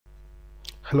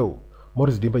Hello,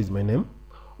 Morris Dimba is my name.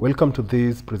 Welcome to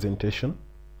this presentation.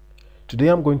 Today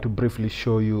I'm going to briefly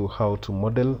show you how to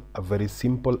model a very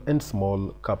simple and small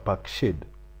car park shade.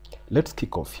 Let's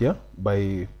kick off here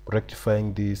by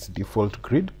rectifying this default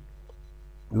grid.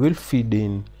 We will feed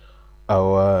in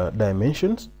our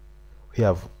dimensions. We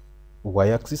have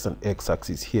y-axis and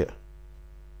x-axis here.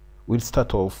 We'll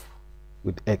start off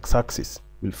with x-axis.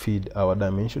 We'll feed our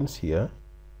dimensions here,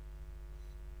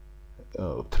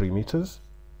 3 meters.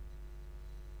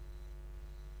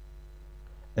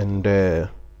 And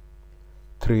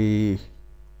 3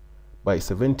 by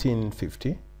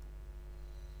 1750,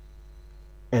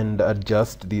 and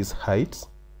adjust these heights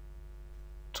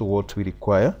to what we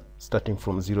require, starting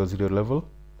from 0, 0 level.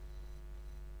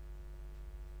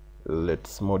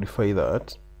 Let's modify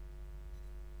that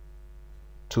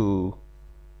to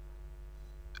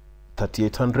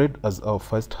 3800 as our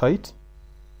first height.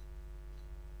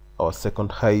 Our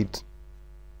second height,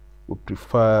 we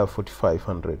prefer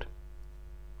 4500.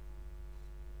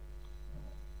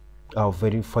 Our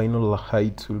very final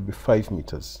height will be 5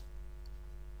 meters.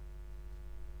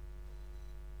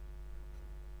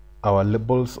 Our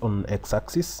labels on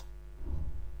x-axis,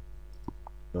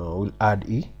 we'll add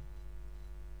E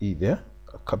there,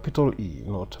 a capital E,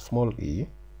 not a small e.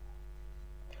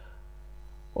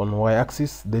 On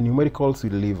y-axis, the numericals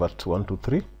will leave at 1, 2,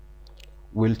 3.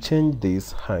 We'll change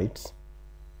these heights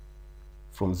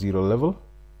from 0 level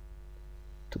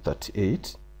to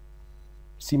 38,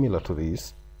 similar to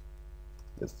this.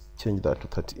 Let's change that to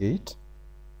 38,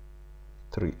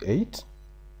 38.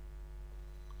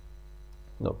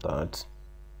 Not that.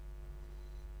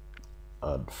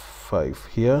 Add 5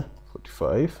 here,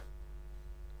 45,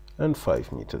 and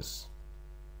 5 meters.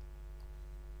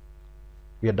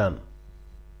 We are done.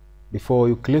 Before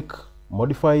you click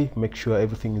modify, make sure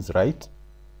everything is right.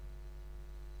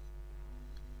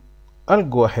 I'll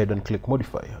go ahead and click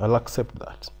modify. I'll accept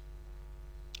that.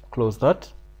 Close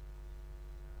that.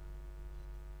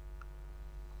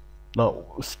 Now,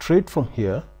 straight from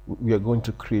here, we are going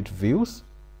to create views.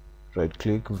 Right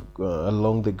click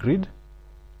along the grid,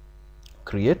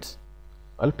 create.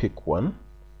 I'll pick one.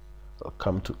 I'll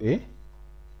come to A.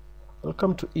 I'll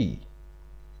come to E.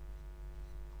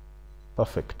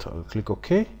 Perfect. I'll click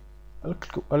OK.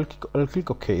 I'll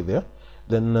click OK there.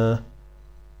 Then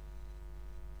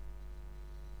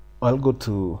I'll go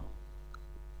to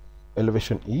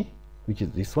elevation E, which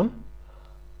is this one.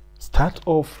 Start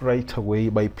off right away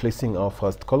by placing our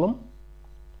first column.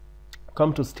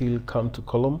 Come to steel, come to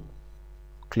column,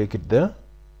 click it there.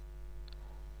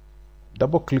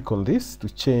 Double click on this to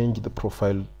change the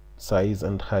profile size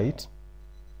and height.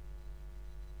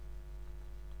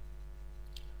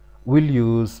 We'll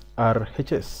use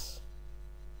RHS,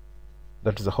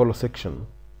 that is a hollow section.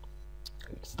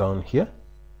 It's down here.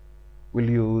 We'll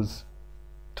use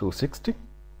 260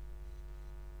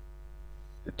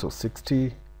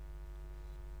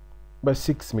 by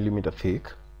 6 millimeter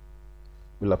thick.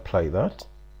 We'll apply that,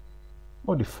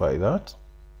 modify that,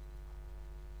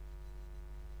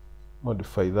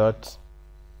 modify that,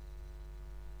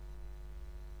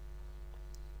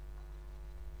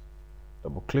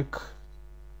 double click,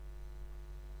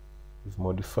 it's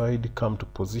modified. Come to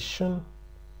position,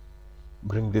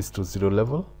 bring this to 0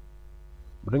 level,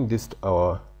 bring this to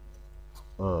our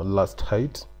last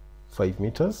height, 5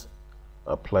 meters,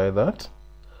 apply that,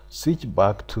 switch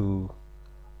back to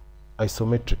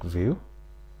isometric view,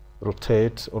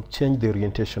 rotate or change the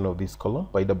orientation of this column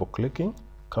by double clicking.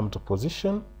 Come to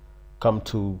position, come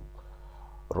to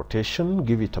rotation,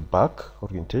 give it a back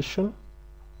orientation.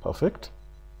 Perfect.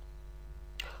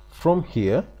 From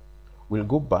here we'll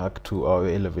go back to our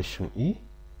elevation E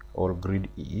or grid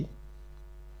E.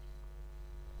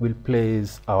 We'll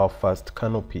place our first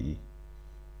canopy.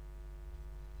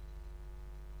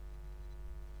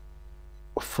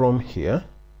 From here,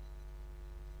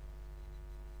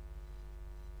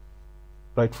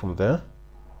 right from there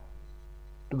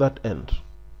to that end,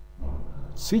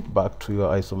 switch back to your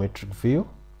isometric view,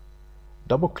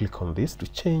 double click on this to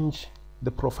change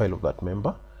the profile of that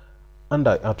member.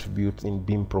 Under attributes in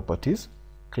beam properties,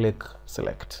 click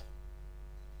select.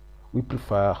 We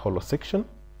prefer hollow section,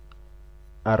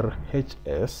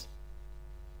 RHS.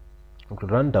 We'll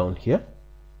run down here.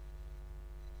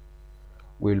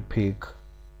 We'll pick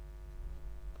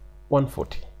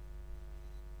 140.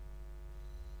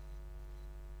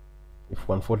 If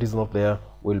 140 is not there,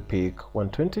 we'll pick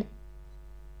 120.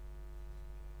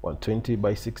 120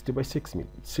 by 60 by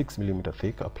 6 millimeter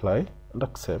thick. Apply and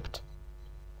accept.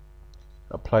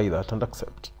 Apply that and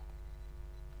accept.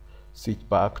 Switch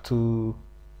back to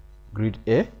grid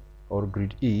A or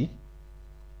grid E.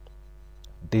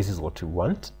 This is what we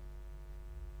want.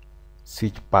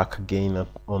 Switch back again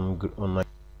on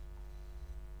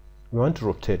we want to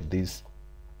rotate this.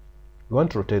 We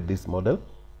want to rotate this model.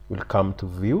 We'll come to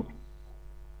view,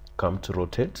 come to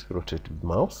rotate with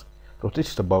mouse,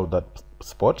 rotate it about that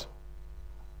spot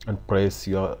and press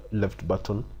your left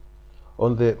button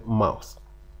on the mouse.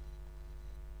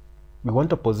 We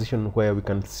want a position where we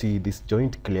can see this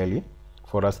joint clearly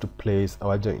for us to place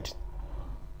our joint.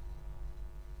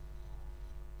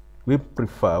 We'll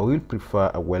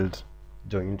prefer a weld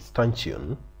joint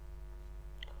stanchion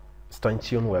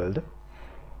weld,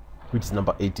 which is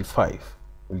number 85.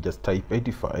 We'll just type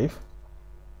 85.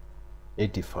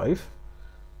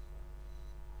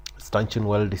 Stanchion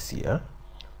weld is here.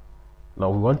 Now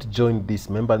we want to join this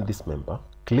member and this member.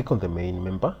 Click on the main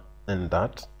member, and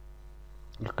that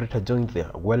will create a joint there,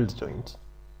 a weld joint.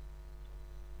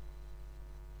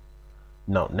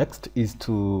 Now next is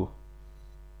to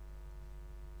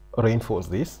reinforce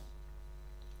this.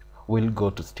 We'll go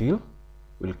to steel,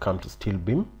 we'll come to steel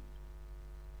beam,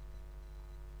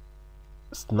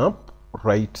 snap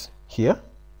right here,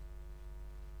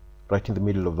 right in the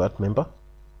middle of that member,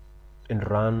 and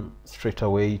run straight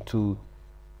away to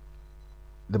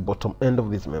the bottom end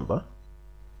of this member.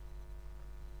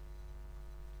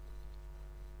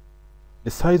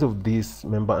 The size of this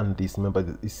member and this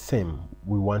member is same.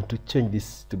 We want to change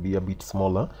this to be a bit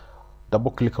smaller.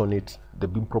 Double click on it, the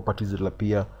beam properties will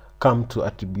appear. Come to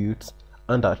attributes,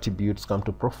 under attributes come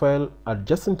to profile,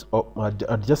 adjacent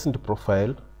to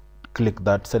profile, click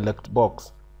that select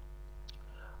box.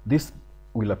 This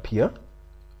will appear.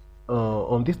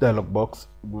 On this dialog box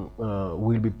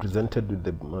will be presented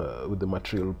with the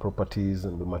material properties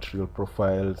and the material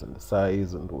profiles and the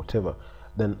size and whatever.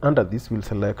 Then under this we'll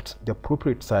select the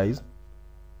appropriate size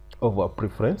of our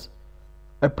preference.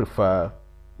 I prefer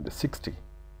the 60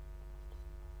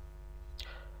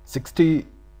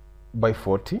 by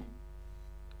 40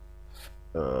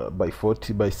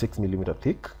 by 6 millimeter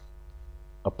thick.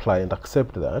 Apply and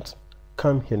accept that.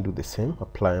 Come here and do the same,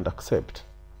 apply and accept.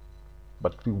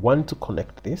 But we want to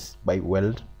connect this by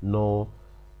weld, no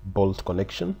bolt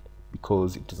connection,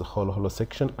 because it is a hollow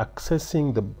section.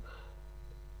 Accessing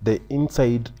the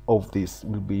inside of this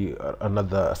will be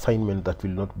another assignment that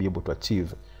we'll not be able to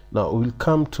achieve. Now we'll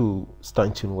come to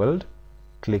stanchion weld,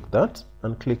 click that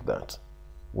and click that,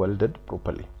 welded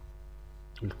properly.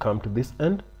 We'll come to this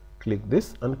end, click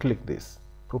this and click this,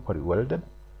 properly welded.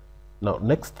 Now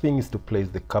next thing is to place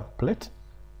the cap plate.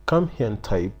 Come here and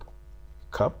type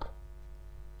cap,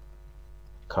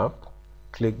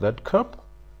 click that cap,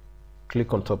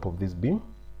 click on top of this beam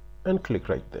and click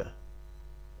right there.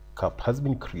 Cap has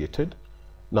been created.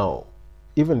 Now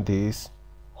even these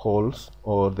holes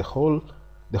or the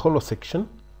hollow section,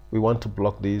 we want to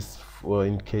block this for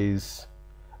in case,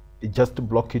 just to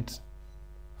block it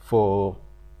for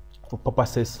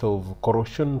purposes of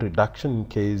corrosion reduction. In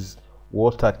case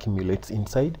water accumulates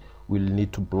inside, we'll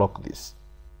need to block this.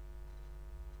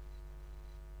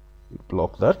 We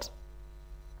block that.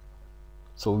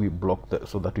 So we block that,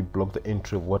 so that we block the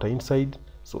entry of water inside.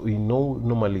 So we know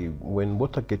normally when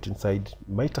water gets inside, it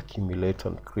might accumulate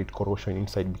and create corrosion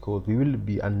inside, because we will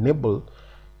be unable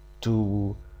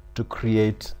to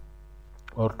create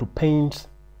or to paint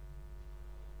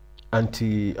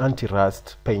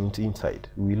anti-rust paint inside.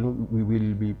 We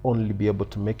will be only be able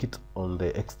to make it on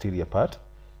the exterior part.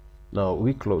 Now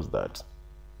we close that,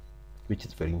 which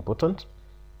is very important.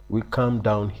 We come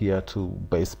down here to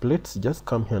base plates. Just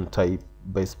come here and type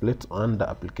base plate under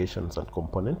applications and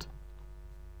component.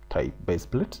 Type base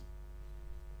plate,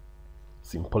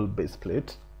 simple base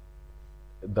plate.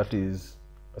 That is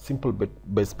a simple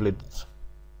base plate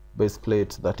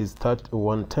that is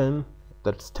 110,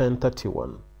 that's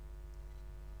 1031.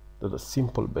 That's a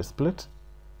simple base plate.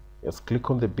 Just click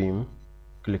on the beam,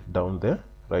 click down there,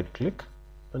 right click,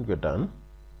 and we're done.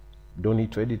 Don't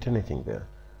need to edit anything there.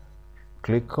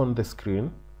 Click on the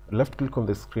screen, left click on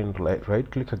the screen,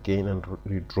 right click again and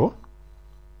redraw.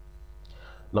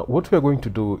 Now what we are going to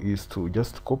do is to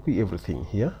just copy everything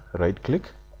here. Right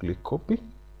click, click copy,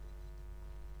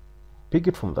 pick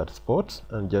it from that spot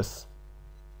and just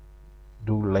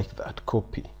do like that,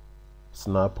 copy,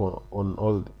 snap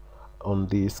on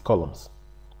these columns.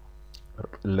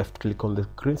 Left click on the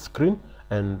green screen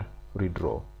and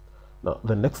redraw. Now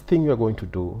the next thing we are going to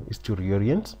do is to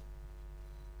reorient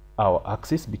our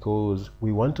axis, because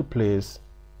we want to place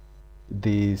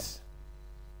these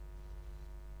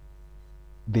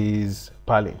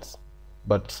purlins,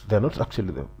 but they're not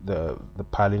actually the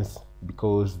purlins,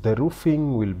 because the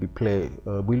roofing will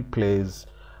place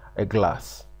a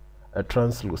glass, a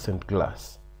translucent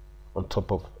glass on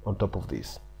top of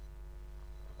this.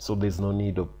 so there's no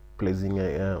need of placing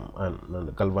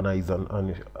a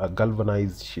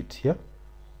galvanized sheet here.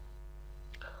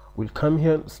 We'll come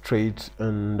here straight,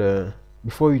 and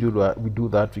before we do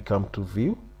that, we come to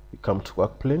view, we come to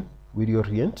work plane, we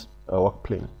reorient our work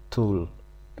plane tool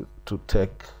to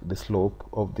take the slope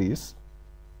of this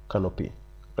canopy.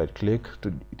 Right click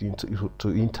to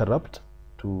interrupt,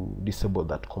 to disable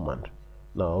that command.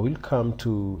 Now we'll come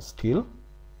to steel,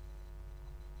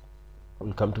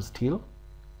 come to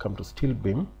steel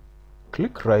beam,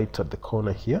 click right at the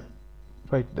corner here,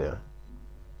 right there,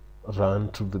 run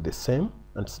to do the same,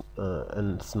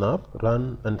 and snap,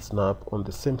 run and snap on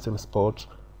the same spot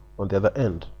on the other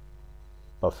end.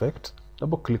 Perfect.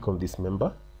 Double click on this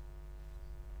member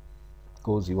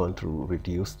because you want to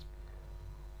reduce,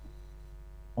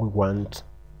 we want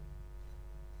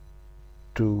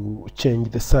to change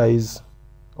the size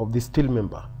of this steel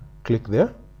member. Click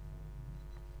there,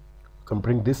 you can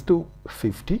bring this to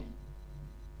 50,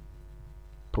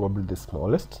 probably the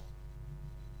smallest.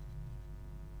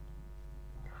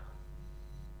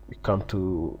 We come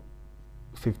to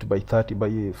 50 by 30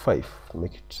 by 5,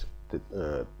 make it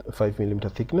 5 millimeter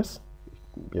thickness,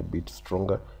 be a bit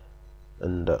stronger,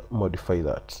 and modify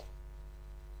that,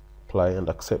 apply and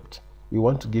accept. We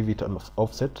want to give it an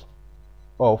offset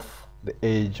of the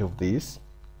edge of this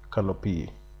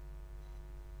canopy,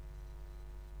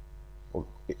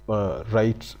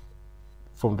 right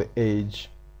from the edge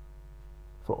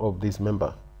of this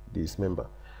member.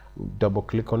 Double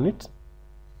click on it,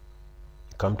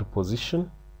 come to position.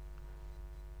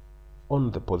 On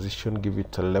the position, give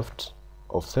it a left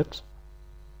offset,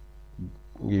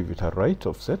 give it a right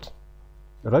offset.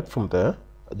 Right from there,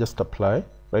 just apply,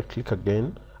 right click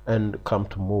again, and come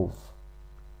to move.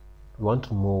 You want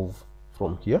to move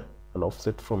from here, an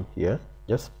offset from here.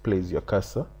 Just place your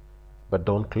cursor, but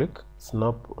don't click,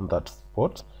 snap on that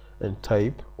spot and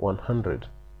type 100.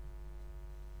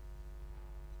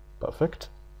 Perfect.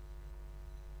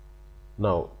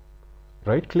 Now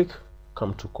right click,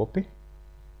 come to copy,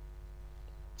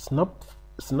 snap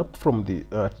from the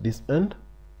at this end,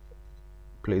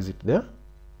 place it there.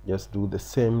 Just do the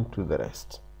same to the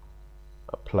rest.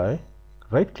 Apply,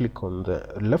 right click on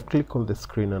the left click on the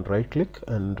screen and right click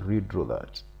and redraw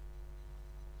that.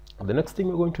 The next thing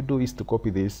we're going to do is to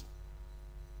copy this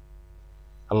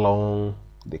along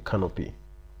the canopy.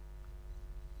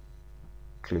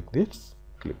 Click this,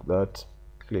 click that,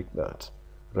 click that,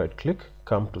 right click,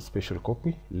 come to special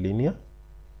copy, linear.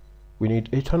 We need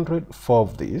 800 for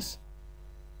these.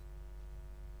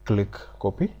 Click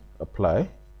copy,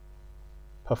 apply.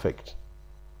 Perfect.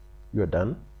 You are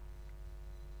done.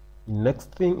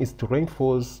 Next thing is to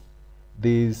reinforce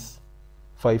these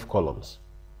 5 columns.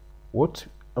 What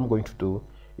I'm going to do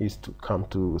is to come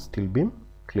to steel beam,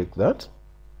 click that,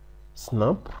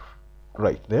 snap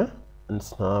right there, and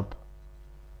snap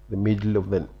the middle of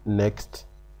the next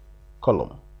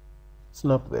column.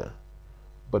 Snap there.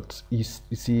 But you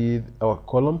see our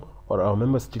column or our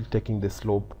member still taking the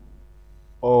slope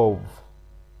of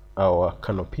our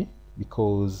canopy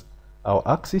because our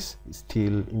axis is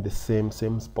still in the same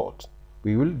spot.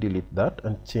 We will delete that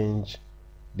and change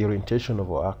the orientation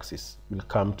of our axis. We'll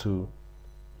come to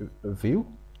view,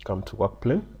 come to work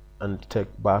plane, and take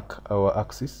back our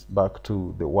axis back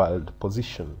to the world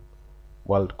position,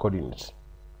 world coordinates.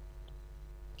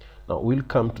 Now we'll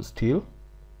come to steel,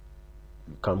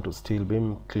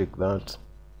 beam, click that,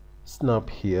 snap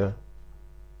here,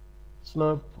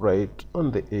 snap right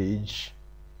on the edge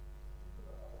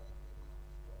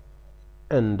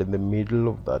and in the middle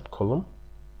of that column.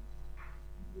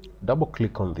 Double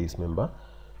click on this member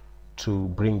to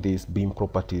bring this beam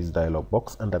properties dialog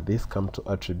box. Under this, come to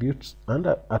attributes,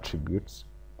 under attributes,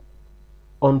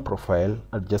 on profile,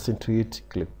 adjacent to it,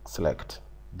 click select.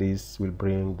 This will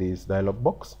bring this dialog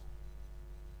box,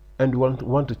 and we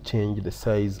want to change the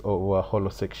size of our hollow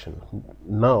section.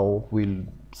 Now we'll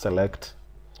select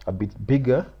a bit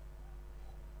bigger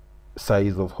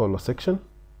size of hollow section.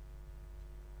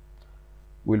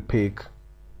 We'll pick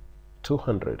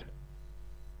 200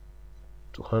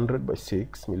 by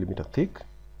 6 millimeter thick.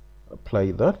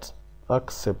 Apply that,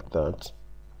 accept that,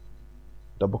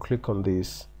 double click on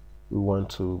this. We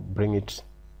want to bring it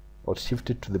or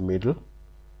shift it to the middle.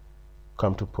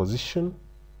 Come to position,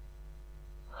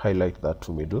 highlight that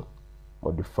to middle,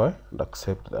 modify and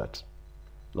accept that.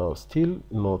 Now still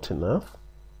not enough,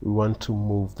 we want to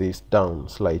move this down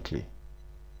slightly.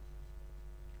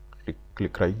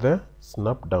 Click right there,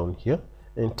 snap down here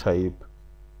and type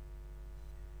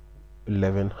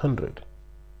 1100.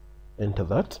 Enter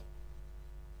that.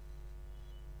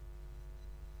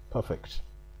 Perfect.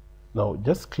 Now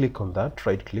just click on that,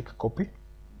 right click, copy,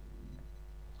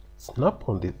 snap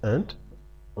on this end,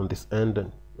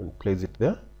 and place it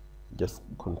there. Just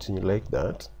continue like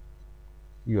that.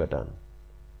 You are done.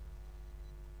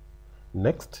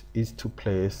 Next is to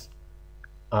place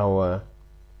our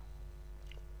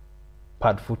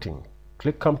pad footing.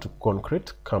 Come to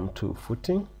concrete, come to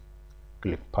footing,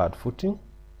 click pad footing,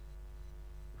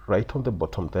 right on the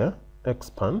bottom there,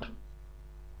 expand,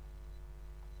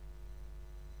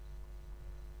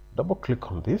 double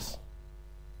click on this,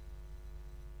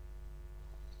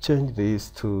 change this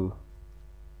to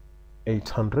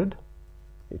 800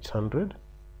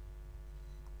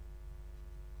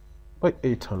 by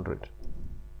 800.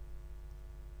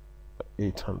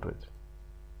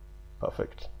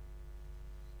 Perfect.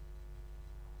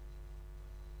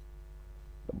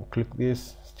 Double click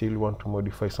this, still want to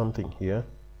modify something here,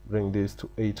 bring this to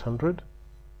 800,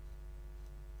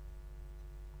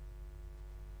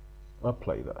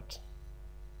 apply that.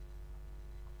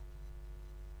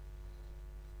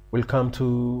 We'll come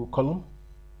to column,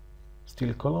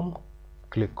 still column,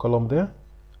 click column there,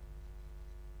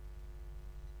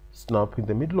 snap in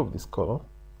the middle of this column,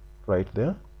 right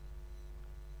there,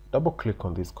 double click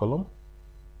on this column,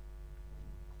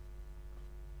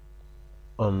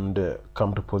 and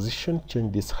come to position,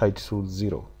 change this height to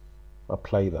 0,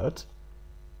 apply that.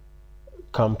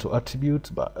 Come to attribute,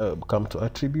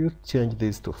 change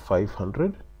this to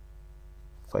 500,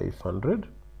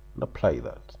 and apply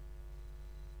that.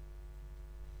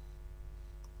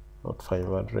 Not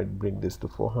 500, bring this to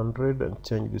 400 and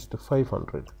change this to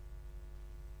 500.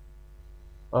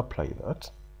 Apply that.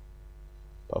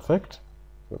 Perfect.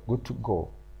 We're good to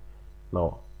go.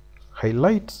 Now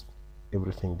highlight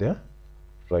everything there,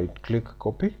 right click,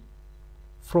 copy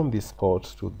from this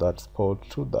spot to that spot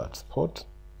to that spot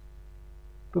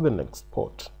to the next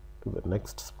spot to the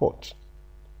next spot.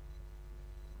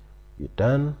 You're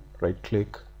done. Right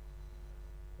click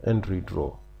and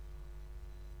redraw.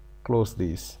 Close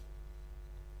this,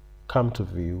 come to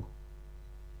view,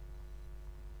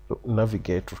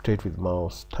 navigate, rotate with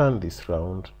mouse, turn this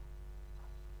round.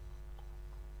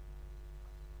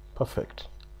 Perfect.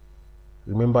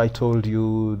 Remember I told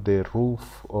you the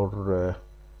roof or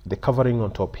the covering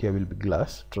on top here will be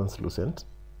glass, translucent.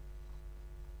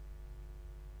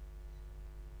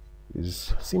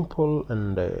 It's simple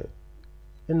and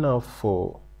enough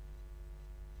for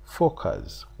 4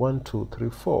 cars. 1, 2, 3,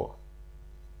 4.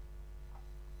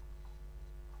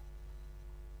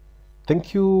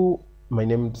 Thank you. My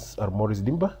name is Maurice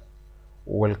Dimba.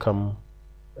 Welcome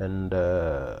and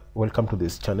welcome to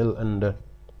this channel, and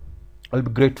I'll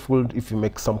be grateful if you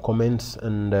make some comments,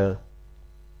 and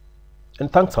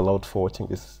thanks a lot for watching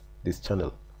this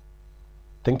channel.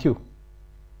 Thank you.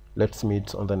 Let's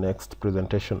meet on the next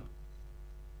presentation.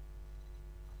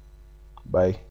 Bye.